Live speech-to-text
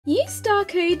Use star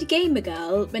code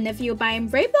ImaGamerGirl whenever you're buying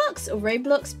Roblox or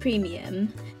Roblox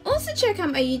Premium. Also check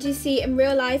out my UGC and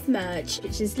real life merch,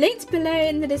 which is linked below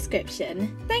in the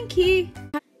description. Thank you!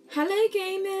 Hello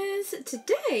gamers!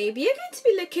 Today we are going to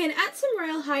be looking at some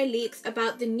Royale High leaks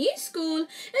about the new school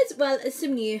as well as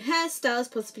some new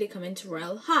hairstyles possibly coming to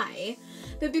Royale High.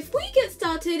 But before we get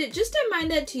started, just a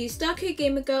reminder to use star code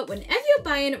ImaGamerGirl whenever you're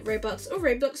buying Roblox or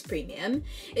Roblox Premium.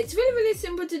 It's really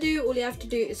simple to do. All you have to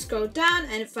do is scroll down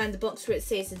and find the box where it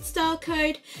says in star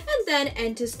code and then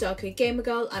enter star code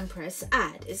ImaGamerGirl and press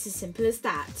add. It's as simple as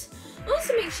that.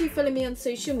 Also make sure you follow me on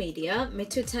social media. My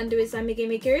Twitter handle is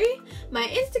ImaGamerGirl, my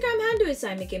Instagram handle is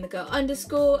ImaGamerGirl_, and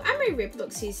my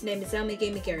Roblox username is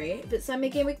ImaGamerGirl, but it's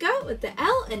ImaGamerGirl with the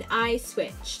L and I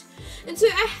switched. And so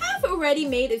I have already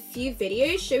made a few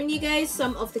videos showing you guys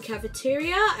some of the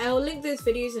cafeteria. I'll link those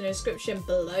videos in the description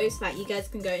below so that you guys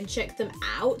can go and check them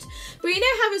out. But you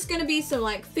know how it's going to be some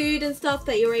like food and stuff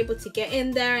that you're able to get in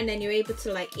there and then you're able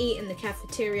to like eat in the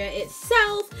cafeteria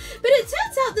itself. But it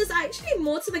turns out there's actually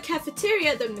more to the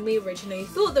cafeteria than we originally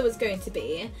thought there was going to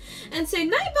be. And so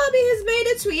nightbarbie has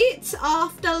made a tweet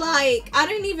after like, I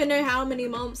don't even know how many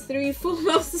months, 3-4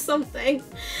 months or something.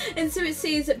 And so it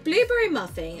says blueberry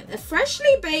muffin. A freshly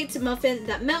baked muffin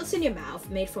that melts in your mouth,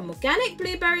 made from organic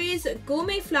blueberries,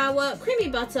 gourmet flour, creamy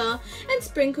butter, and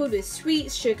sprinkled with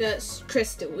sweet sugar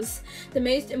crystals. The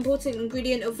most important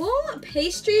ingredient of all,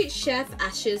 pastry chef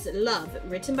Ash's love,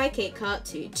 written by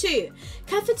CakeCart22.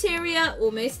 Cafeteria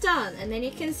almost done, and then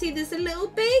you can see there's a little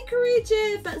bakery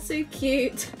gif. That's so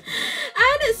cute.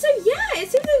 And so yeah, it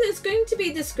seems like there's going to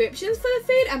be descriptions for the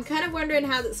food. I'm kind of wondering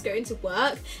how that's going to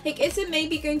work. Like, is it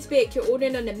maybe going to be like you're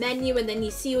ordering on a menu and then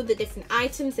you see all the different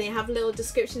items, they have a little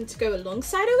description to go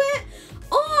alongside of it?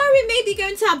 Or it may be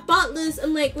going to have butlers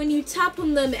and like when you tap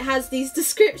on them it has these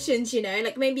descriptions, you know,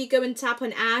 like maybe you go and tap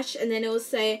on Ash and then it'll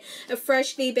say a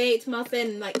freshly baked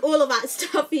muffin, like all of that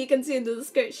stuff you can see in the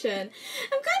description. I'm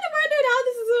kind of wondering how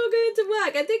this is all going to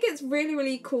work. I think it's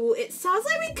really cool. It sounds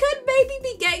like we could maybe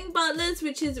be getting butlers,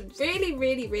 which is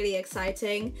really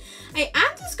exciting. I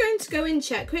am just going to go and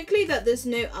check quickly that there's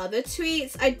no other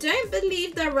tweets. I don't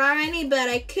believe there are any, but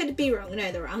I could be wrong.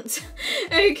 No, there aren't.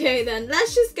 Okay then,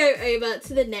 let's just go over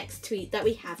to the next tweet that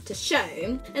we have to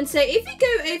show. And so if you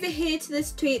go over here to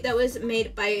this tweet that was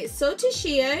made by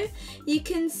Soltishio, you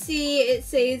can see it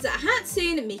says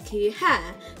Hatsune Miku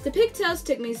hair. The pigtails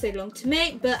took me so long to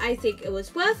make, but I think it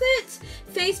was worth it.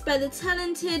 Faced by the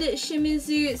talented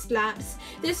Shimizu slaps.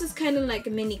 This is kind of like a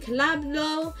mini collab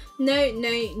lol. No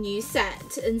new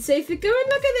set. And so if you go and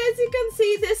look at this, you can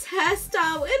see this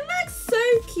hairstyle. It looks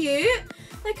so cute.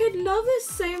 Like, I love this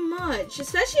so much,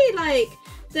 especially like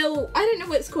I don't know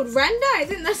what it's called, render, I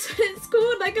think that's what it's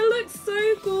called. Like, it looks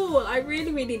so cool. I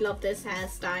really love this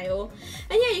hairstyle.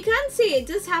 And yeah, you can see it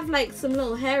does have like some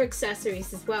little hair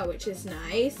accessories as well, which is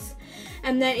nice.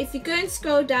 And then if you go and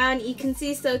scroll down, you can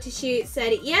see Soltishio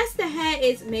said, yes, the hair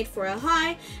is made for a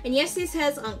high, and yes, these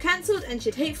hairs aren't cancelled and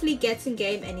should hopefully get in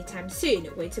game anytime soon.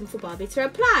 Waiting for Barbie to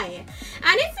reply.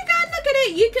 And if you go and look at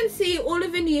it, you can see all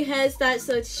of the new hairs that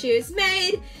Soltishio has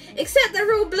made, except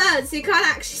they're all blurred, so you can't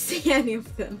actually see any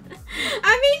of them.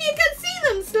 I mean, you can see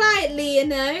them slightly, you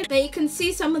know. Now you can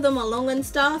see some of them are long and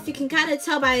stuff. You can kind of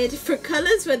tell by the different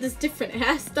colours where there's different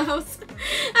hairstyles.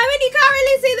 I mean, you can't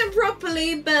really see them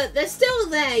properly, but they're still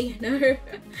there, you know.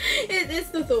 It's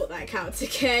the thought that counts,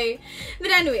 okay?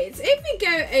 But anyways, if we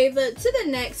go over to the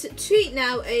next tweet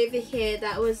now over here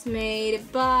that was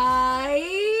made by,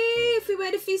 if we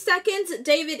wait a few seconds,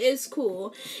 David is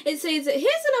cool. It says, here's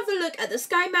another look at the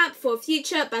sky map for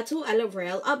future Battle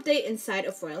Royale update inside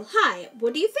of Royale High.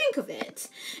 What do you think of it?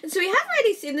 And so we have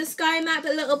already seen the sky map a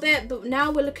little bit, but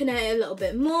now we're looking at it a little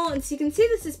bit more. And so you can see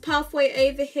this is pathway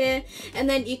over here, and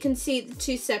then you can see the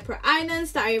two separate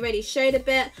islands that I already showed a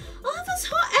bit. Oh, there's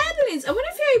hot air balloons. I wonder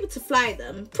if you're able to fly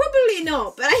them. Probably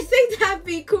not, but I think that'd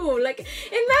be cool. Like, imagine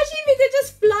if you could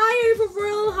just fly over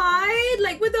Royale High,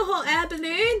 like with a hot air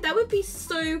balloon. That would be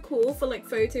so cool for like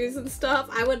photos and stuff.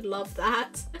 I would love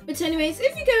that. But anyways,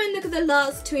 if you go and look at the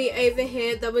last tweet over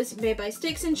here that was made by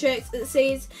Sticks and Tricks, it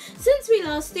says, since we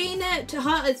last seen it,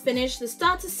 Heart has finished the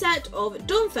starter set of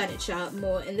dorm furniture,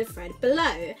 more in the thread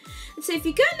below. And so if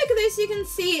you go and look at this, you can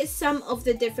see some of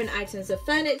the different items of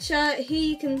furniture. Here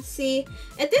you can see,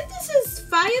 I think this is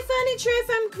fire furniture if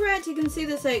I'm correct. You can see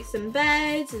there's like some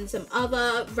beds and some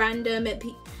other random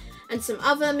and some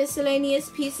other miscellaneous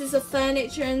pieces of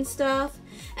furniture and stuff.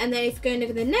 And then if you go and look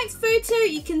at the next photo,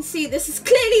 you can see this is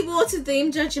clearly water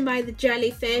themed, judging by the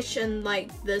jellyfish and like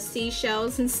the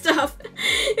seashells and stuff.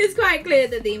 It's quite clear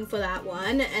the theme for that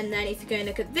one. And then if you go and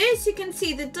look at this, you can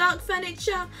see the dark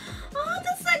furniture. Oh,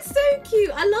 this looks so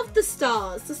cute. I love the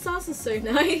stars. The stars are so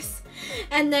nice.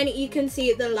 And then you can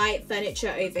see the light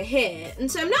furniture over here.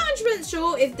 And so I'm not 100%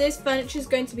 sure if this furniture is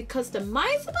going to be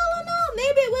customizable or not.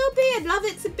 Maybe it will be. I'd love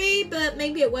it to be, but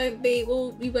maybe it won't be.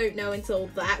 Well, we won't know until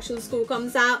the actual school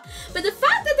comes out. But the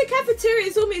fact that the cafeteria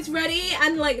is almost ready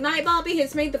and like nightbarbie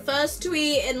has made the first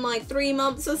tweet in like 3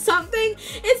 months or something,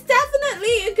 it's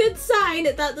definitely a good sign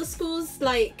that the school's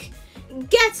like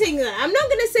getting there. I'm not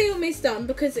gonna say almost done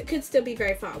because it could still be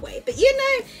very far away, but you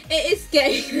know, it is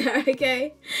getting there,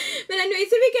 okay? But anyway,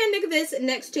 so we can look at this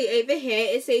next tweet over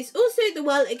here. It says, also the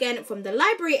well again from the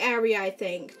library area, I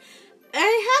think.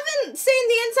 I haven't seen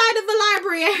the inside of the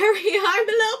library area. I'm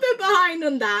a little bit behind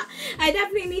on that. I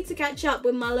definitely need to catch up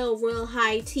with my little Royale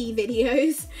High tea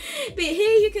videos. But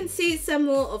here you can see some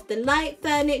more of the light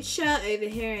furniture over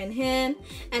here and here.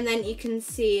 And then you can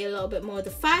see a little bit more of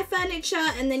the fire furniture.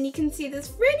 And then you can see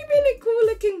this really, really cool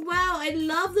looking well. I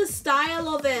love the style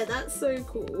of it. That's so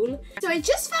cool. So I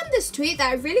just found this tweet that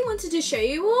I really wanted to show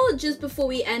you all just before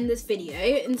we end this video.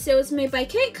 And so it was made by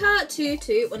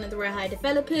KateCart22, one of the Royale High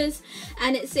developers.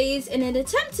 And it says, in an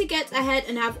attempt to get ahead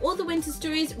and have all the winter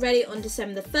stories ready on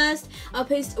December the 1st, I'll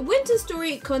post a winter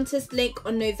story contest link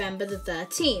on November the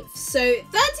 13th. So 13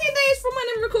 days from when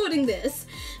I'm recording this.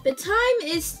 The time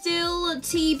is still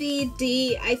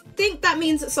TBD. I think that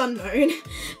means it's unknown.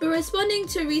 But responding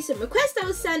to a recent request that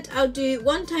was sent, I'll do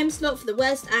 1 time slot for the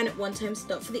West and 1 time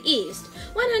slot for the East.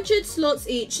 100 slots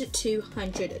each,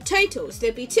 200 totals.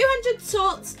 There'll be 200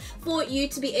 slots for you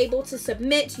to be able to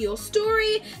submit your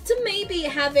story to maybe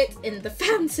have it in the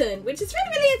fountain, which is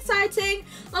really, really exciting.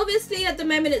 Obviously at the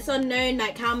moment it's unknown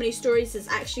like how many stories there's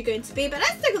actually going to be, but I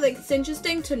still think it's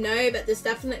interesting to know that there's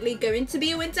definitely going to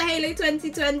be a Winter Halo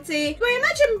 2020. Well, I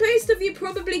imagine most of you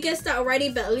probably guessed that already,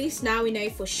 but at least now we know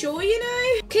for sure, you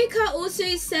know. Kika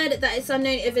also said that it's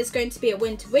unknown if it's going to be a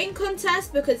win-to win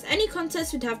contest, because any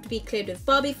contest would have to be cleared with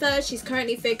Barbie first. She's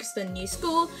currently focused on new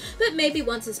school, but maybe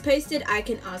once it's posted I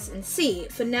can ask and see.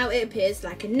 For now it appears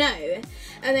like a no.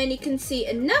 And then you can see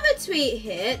another tweet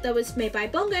here that was made by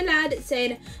Bongo Lad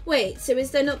saying, wait, so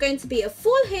is there not going to be a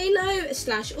fall Halo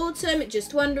 / autumn?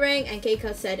 Just wondering. And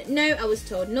Kika said, no, I was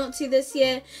told not to this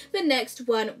year. The next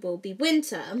one will be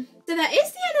winter. So that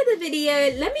is the end of the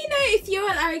video. Let me know if you all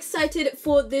are excited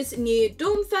for this new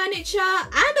dorm furniture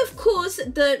and of course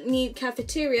the new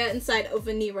cafeteria inside of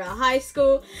a new Royale High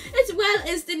School, as well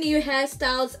as the new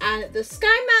hairstyles and the sky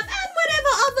map and whatever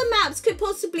other maps could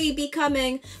possibly be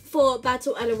coming for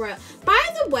Battle Royale. By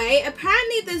the way,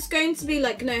 apparently there's going to be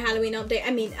like no Halloween update.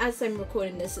 I mean, as I'm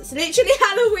recording this, it's literally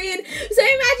Halloween. So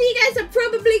imagine you guys are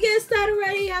probably guessed that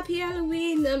already. Happy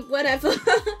Halloween, whatever.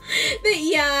 But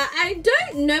yeah, I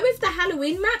don't know if the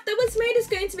Halloween map that was made is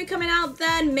going to be coming out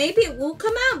then. Maybe it will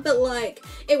come out, but like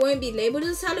it won't be labeled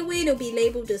as Halloween. It'll be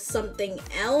labeled as something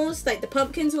else. Like the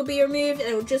pumpkins will be removed and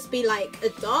it'll just be like a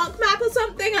dark map or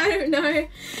something. I don't know.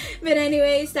 But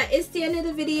anyways, that is the end of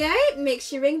the video. Make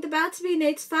sure you ring the bell to be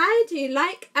notified. Do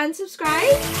like and subscribe,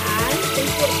 and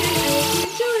thanks for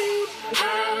watching. I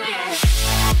hope you enjoyed.